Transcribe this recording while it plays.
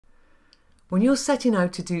When you're setting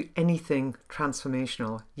out to do anything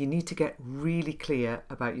transformational, you need to get really clear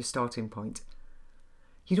about your starting point.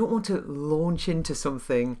 You don't want to launch into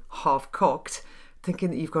something half-cocked, thinking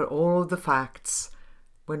that you've got all of the facts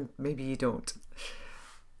when maybe you don't.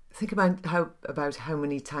 Think about how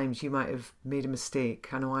many times you might have made a mistake.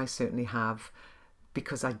 I know I certainly have,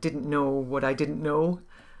 because I didn't know what I didn't know.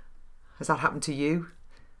 Has that happened to you?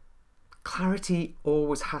 Clarity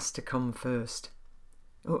always has to come first.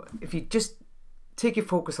 If you just take your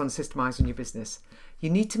focus on systemizing your business, you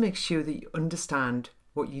need to make sure that you understand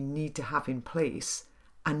what you need to have in place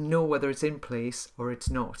and know whether it's in place or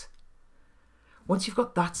it's not. Once you've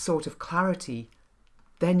got that sort of clarity,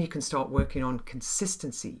 then you can start working on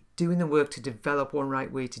consistency, doing the work to develop one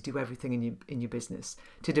right way to do everything in your business,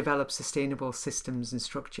 to develop sustainable systems and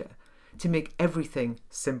structure, to make everything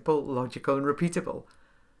simple, logical and repeatable,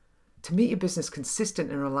 to make your business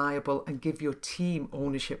consistent and reliable and give your team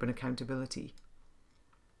ownership and accountability.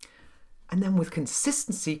 And then with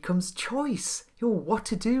consistency comes choice. What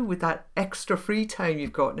to do with that extra free time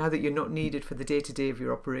you've got now that you're not needed for the day-to-day of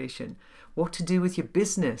your operation. What to do with your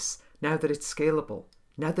business now that it's scalable,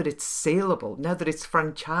 now that it's saleable, now that it's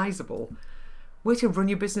franchisable. Where to run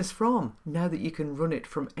your business from now that you can run it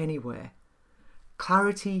from anywhere.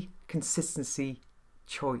 Clarity, consistency,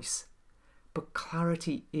 choice. But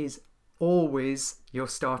clarity is always your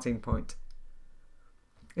starting point.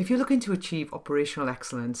 If you're looking to achieve operational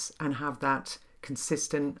excellence and have that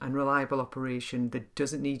consistent and reliable operation that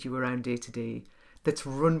doesn't need you around day to day, that's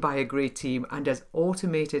run by a great team and as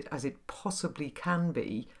automated as it possibly can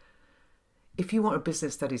be, if you want a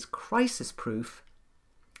business that is crisis proof,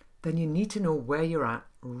 then you need to know where you're at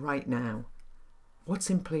right now. What's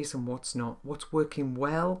in place and what's not, what's working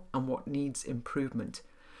well and what needs improvement.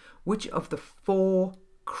 Which of the 4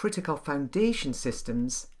 critical foundation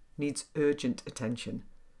systems needs urgent attention?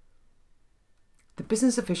 The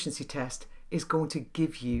business efficiency test is going to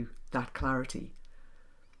give you that clarity.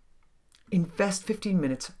 Invest 15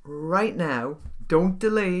 minutes right now, don't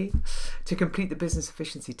delay, to complete the business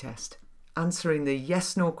efficiency test, answering the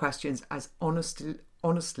yes/no questions as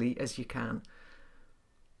honestly as you can.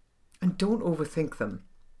 And don't overthink them.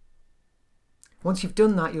 Once you've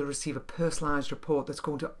done that, you'll receive a personalised report that's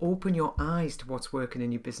going to open your eyes to what's working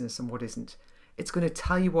in your business and what isn't. It's going to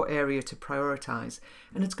tell you what area to prioritise,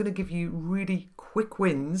 and it's going to give you really quick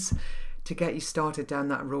wins to get you started down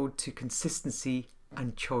that road to consistency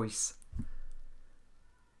and choice.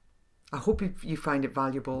 I hope you find it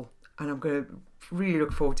valuable, and I'm going to really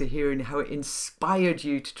look forward to hearing how it inspired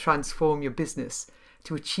you to transform your business,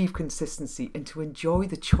 to achieve consistency and to enjoy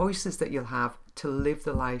the choices that you'll have to live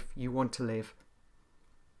the life you want to live.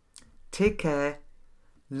 Take care,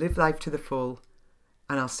 live life to the full,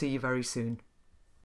 and I'll see you very soon.